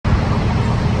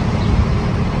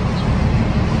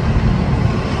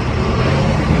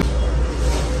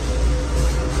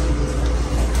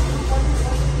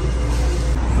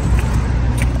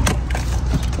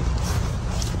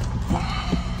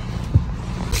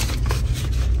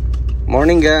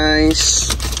Morning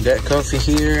guys, got coffee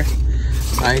here,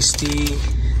 iced tea,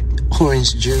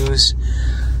 orange juice,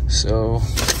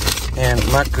 and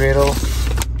McGriddle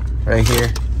right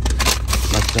here,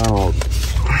 McDonald's.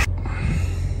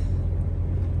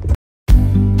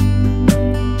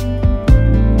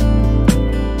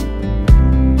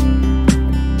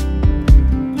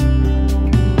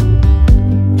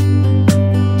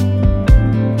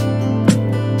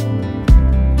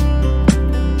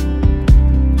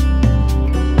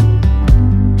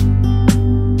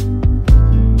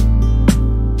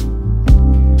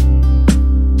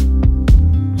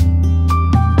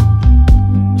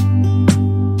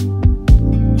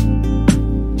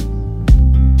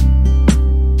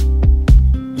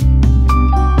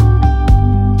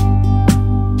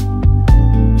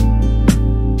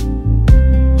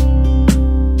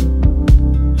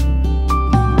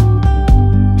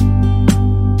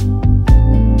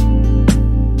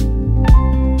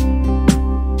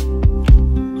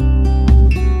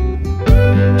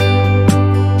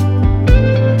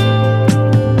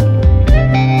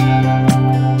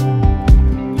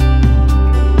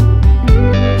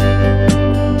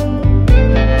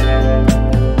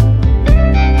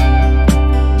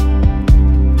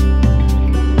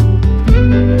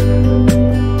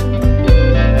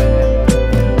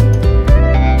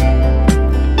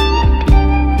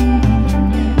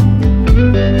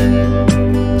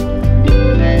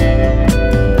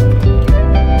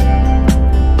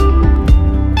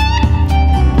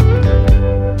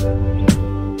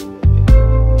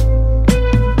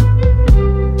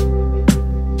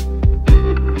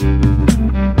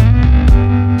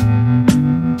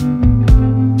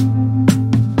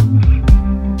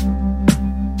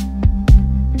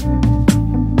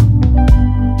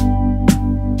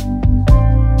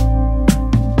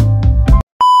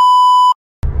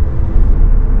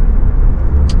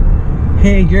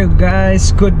 Hey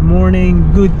guys, good morning,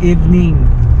 good evening.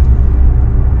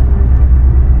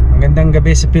 Magandang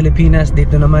gabi sa Pilipinas.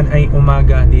 Dito naman ay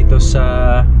umaga dito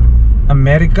sa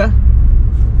Amerika.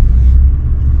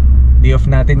 Day off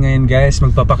natin ngayon guys.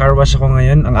 Magpapakarwash ako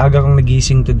ngayon. Ang aga kong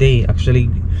nagising today. Actually,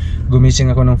 gumising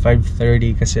ako ng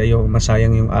 5:30 kasi ayaw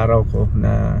masayang yung araw ko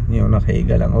na yung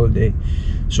nakahiga lang all day.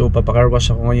 So papakarwash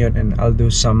ako ngayon and I'll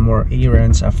do some more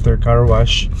errands after car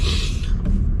wash.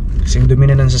 Kasing dumi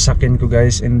na ng sasakyan ko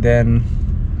guys, and then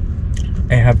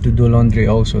I have to do laundry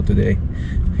also today.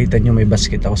 Kita nyo may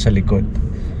basket ako sa likod.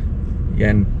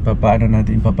 Yan,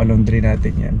 papalaundry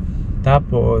natin yan.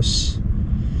 Tapos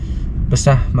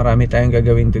basta marami tayong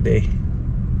gagawin today.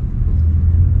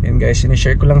 Yan guys,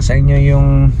 sinishare ko lang sa inyo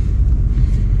yung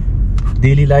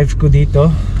daily life ko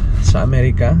dito sa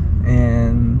Amerika.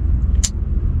 And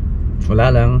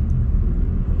wala lang,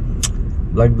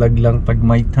 vlog lang pag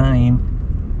may time.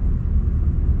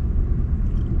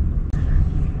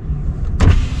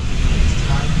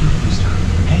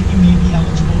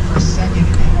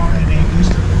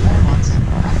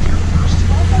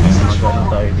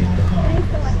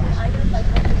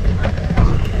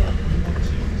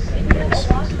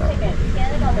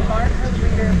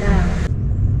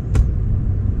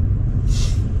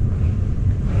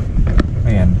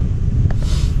 Ayan.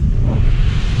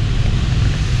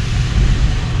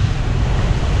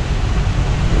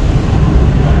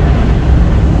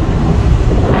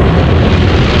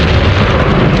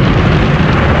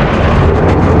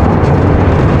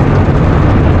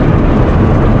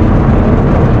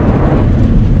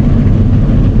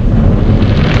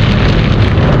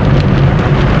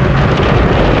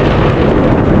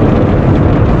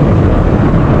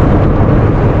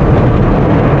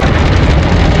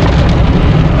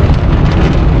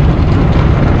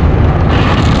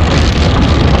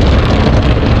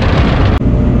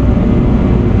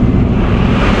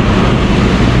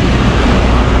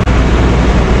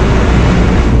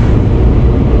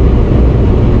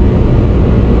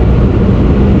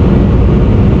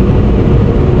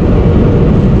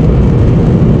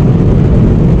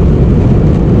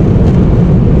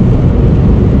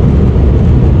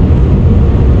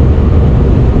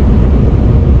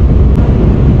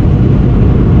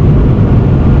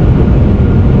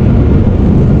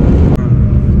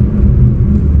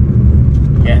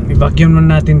 Vacuum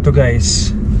na natin to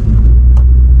guys.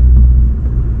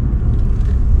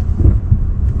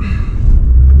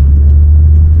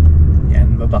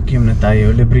 Yan, vacuum na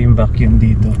tayo. Libre yung vacuum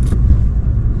dito.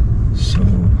 So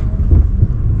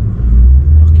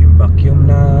vacuum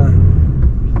na.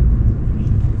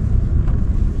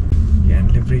 Yan,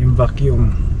 libre yung vacuum.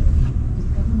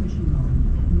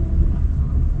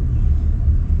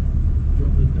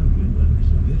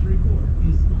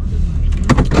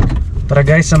 Tara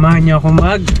guys, samahan niyo ako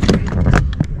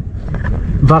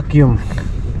Vacuum. More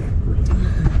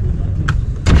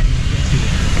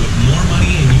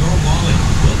money in your wallet.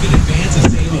 Book in advance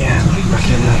and save on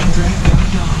 20% at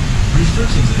Amtrak.com.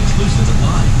 Restrictions and exclusions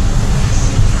apply.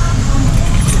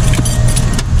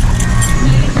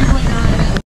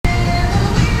 93.9.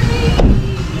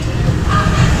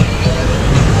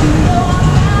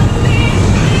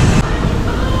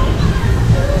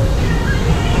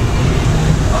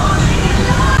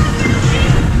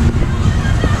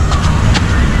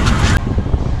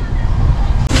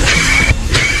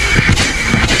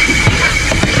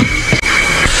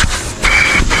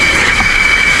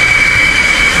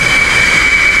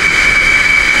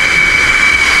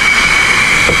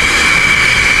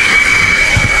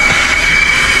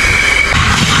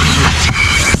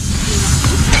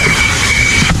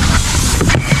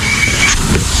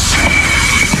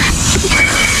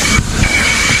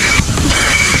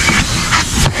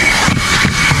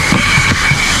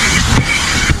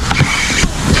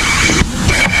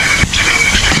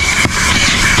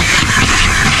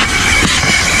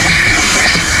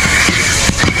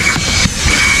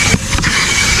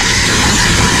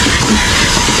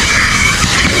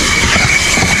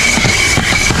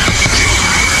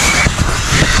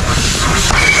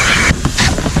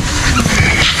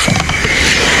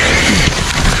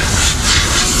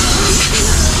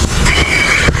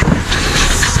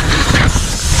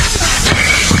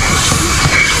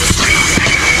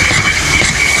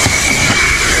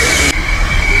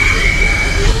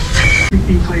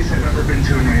 Place I've ever been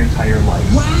to in my entire life.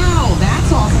 Wow,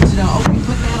 that's awesome to know. Okay,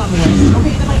 put that on the list.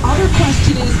 Okay, then my other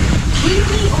question is,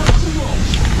 creepy or cool?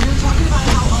 We were talking about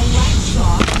how Alexa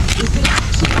is going to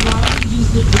actually allow you to use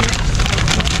the direct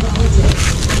relative.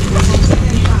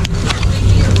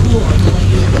 Creepy or cool? I'm going to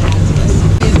let you add to this.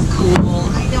 It's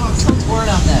cool. I know, I'm so torn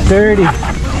on this. 30. Does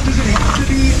it have to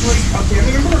be like a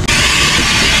family member?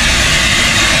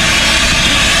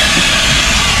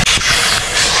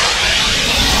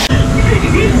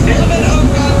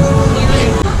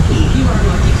 You are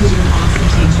lucky because you're an awesome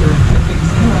teacher. The things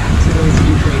you activities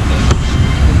you do great things.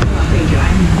 Thank you.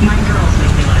 My girls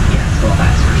make me lucky at school,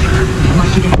 that's for sure. I'm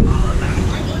lucky to have all of them.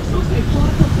 I'm supposed to be pulled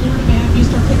up the Florida map. You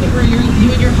start picking where you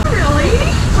and your really?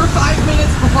 For 5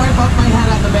 minutes before I bumped my head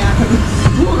on the back of the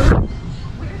sport.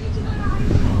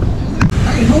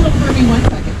 Alright, hold up for me 1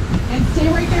 second. And stay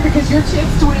right there because your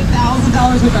chance to win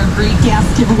 $1,000 with our great gas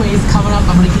giveaways coming up.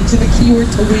 I'm going to get you the keyword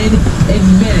to win in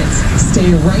minutes. Stay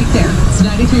right there. It's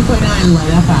 93.9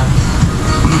 Light FM.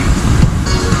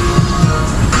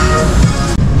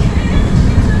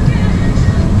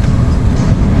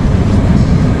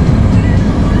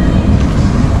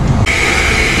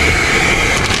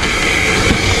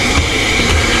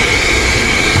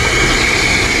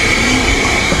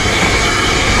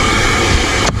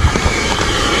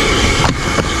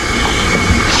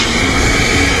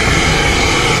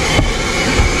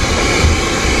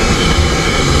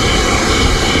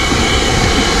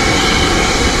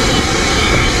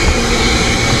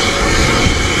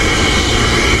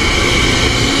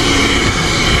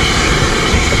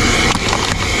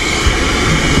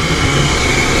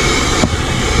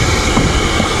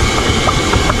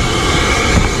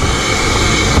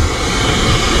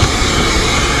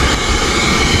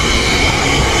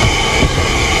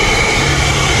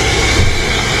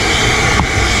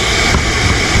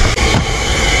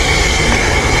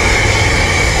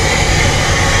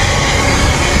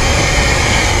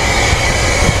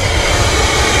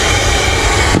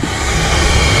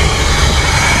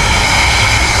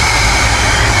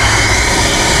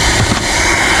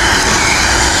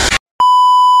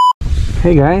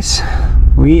 Hey guys,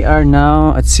 we are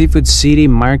now at Seafood City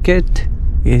Market.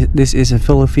 This is a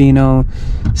Filipino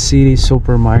city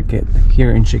supermarket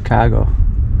here in Chicago.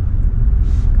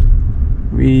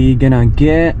 We gonna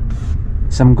get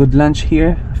some good lunch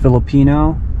here,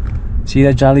 Filipino. See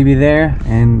that Jollibee there,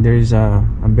 and there's a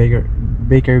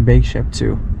bakery bake shop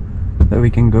too that we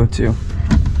can go to.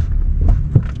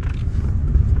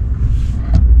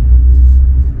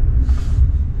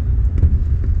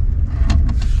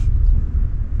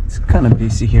 Kind of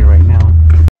busy here right now.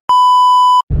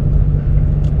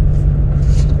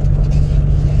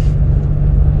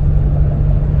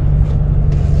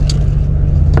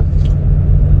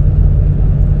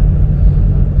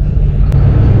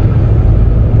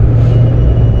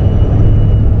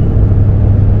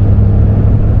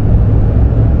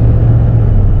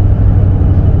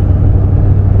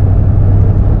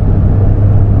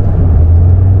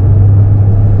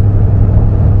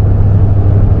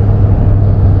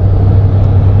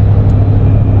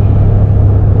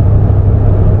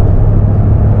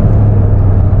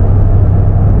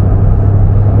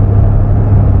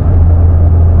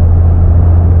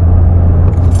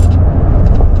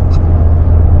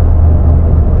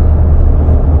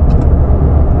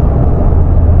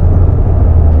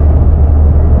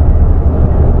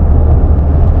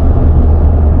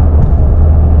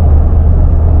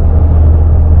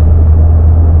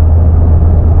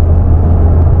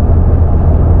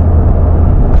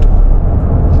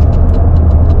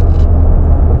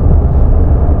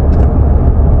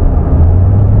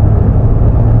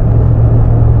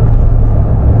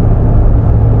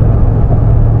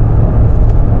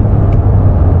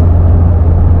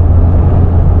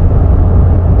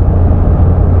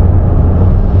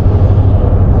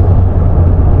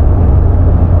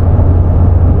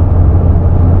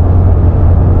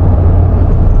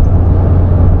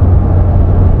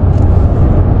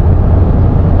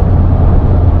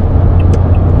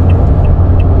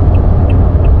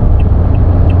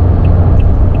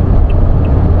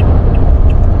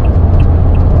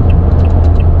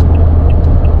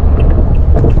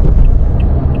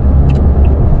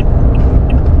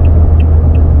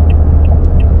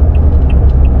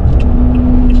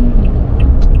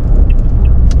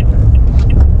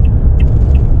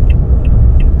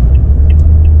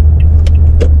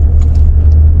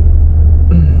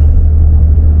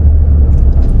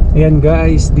 Yan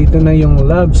guys, dito na yung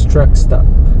Love's truck stop.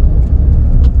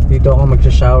 Dito ako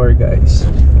magsha-shower guys.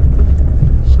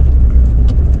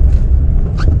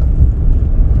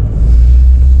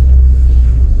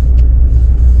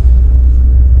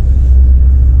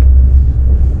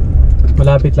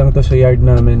 Malapit lang to sa yard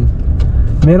namin.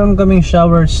 Meron kaming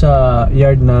shower sa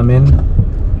yard namin.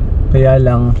 Kaya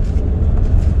lang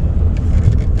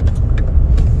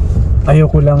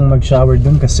ayoko lang mag-shower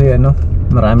dun kasi ano,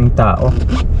 maraming tao.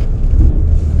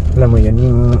 Alam mo yan,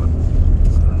 yung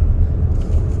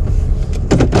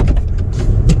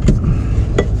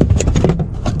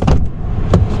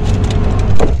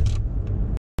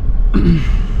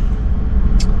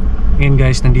Ayan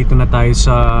guys, nandito na tayo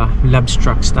sa Love's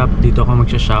truck stop. Dito ako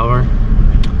magsha-shower.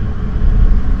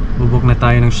 Bubuk na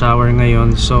tayo ng shower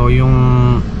ngayon. So yung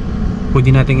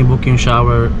pwede nating i-book yung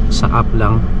shower sa app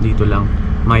lang. Dito lang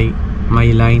may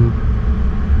line.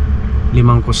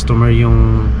 5 customer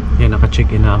yung yan,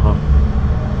 naka-check-in na ako.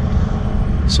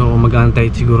 So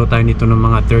mag-aantay siguro tayo nito ng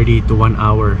mga 30 to 1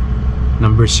 hour.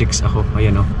 Number 6 ako.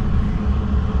 Ayan o.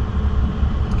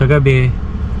 Kagabi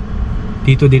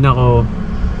dito din ako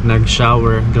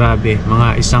nag-shower. Grabe,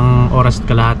 mga 1 oras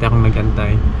at kalahati akong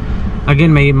nag-antay.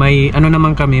 Again, may ano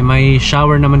naman kami, may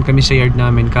shower naman kami sa yard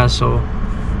namin, kaso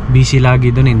busy lagi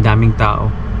doon, daming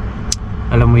tao.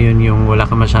 Alam mo yun, yung wala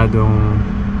ka masyadong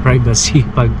privacy.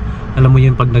 Pag alam mo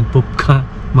yun, pag nag-poop ka,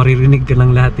 maririnig ka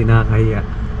lang lahat, nakakaya.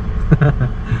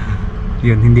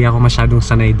 Yun, hindi ako masyadong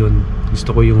sanay doon.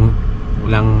 Gusto ko yung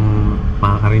walang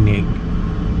makakarinig.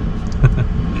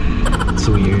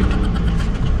 It's weird.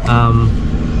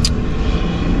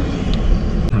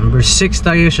 Number 6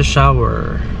 tayo sa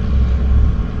shower.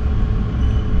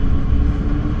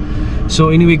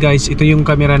 So anyway guys, ito yung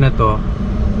camera na to.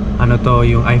 Ano to,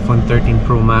 yung iPhone 13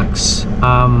 Pro Max.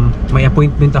 May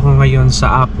appointment ako ngayon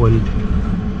sa Apple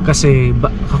kasi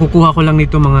kakukuha ko lang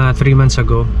nito mga 3 months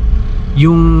ago.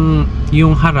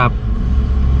 Yung harap,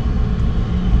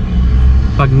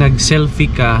 pag nag-selfie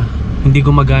ka, hindi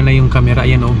gumagana yung camera.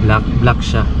 Ayan o, black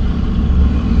siya.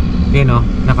 Ayan o,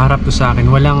 nakaharap to sa akin.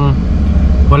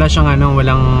 Wala siyang ano,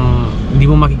 hindi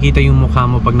mo makikita yung mukha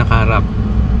mo pag nakaharap.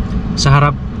 Sa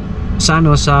harap,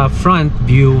 sa front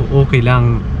view, okay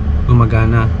lang,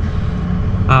 gumagana.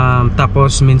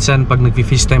 Tapos minsan pag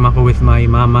nag-FaceTime ako with my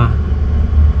mama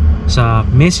sa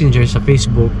Messenger, sa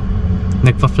Facebook,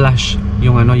 nagpa-flash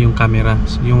yung ano, yung camera,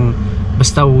 yung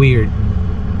basta weird.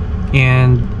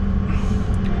 And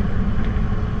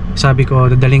sabi ko,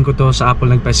 dadaling ko to sa Apple.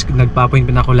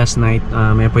 Nagpa-appointment ako last night.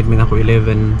 May appointment ako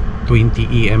 11:20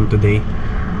 AM today.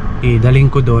 Daling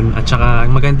ko doon. At saka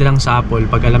ang maganda lang sa Apple,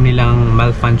 pag alam nilang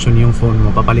malfunction yung phone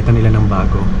mo, papalitan nila ng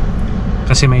bago.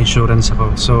 Kasi may insurance ako.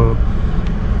 So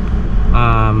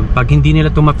pag hindi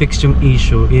nila ma-fix yung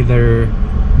issue, either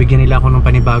bigyan nila ako ng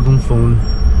panibagong phone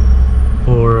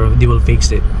or they will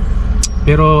fix it.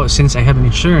 Pero since I have an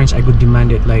insurance, I could demand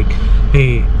it like,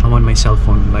 hey, I want my cell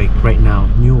phone like right now,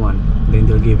 new one. Then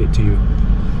they'll give it to you.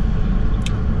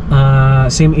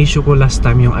 Same issue ko last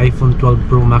time, yung iPhone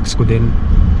 12 Pro Max ko din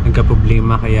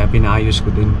nagka-problema, kaya pinaayos ko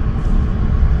din.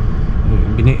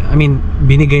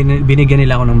 Binigyan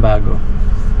nila ako ng bago.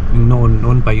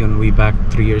 Noon pa yun, way back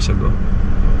 3 years ago.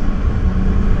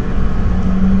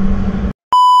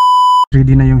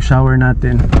 Ready na yung shower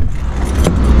natin.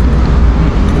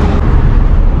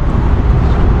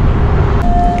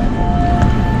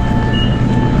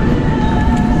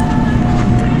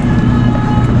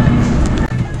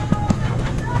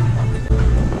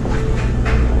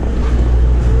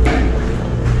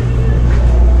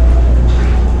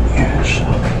 Yeah,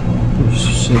 shower.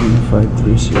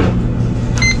 7530.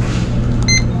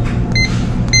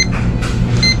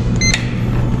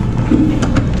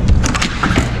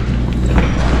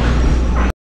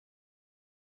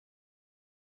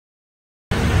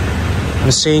 I'm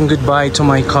saying goodbye to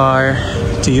my car,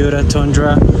 Toyota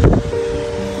Tundra.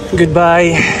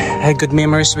 Goodbye. I had good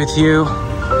memories with you,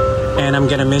 and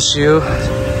I'm gonna miss you.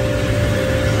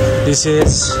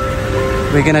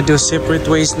 We're gonna do separate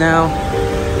ways now.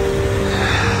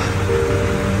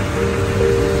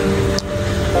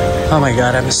 Oh my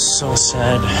God, I'm so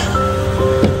sad.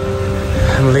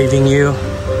 I'm leaving you.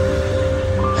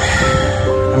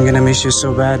 I'm gonna miss you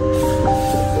so bad.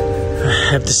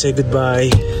 I have to say goodbye.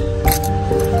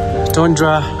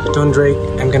 Tundra,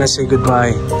 I'm gonna say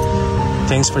goodbye.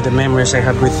 Thanks for the memories I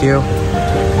had with you.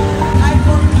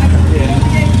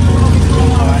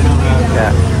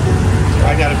 Yeah.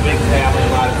 I got a big family.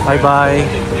 Bye bye.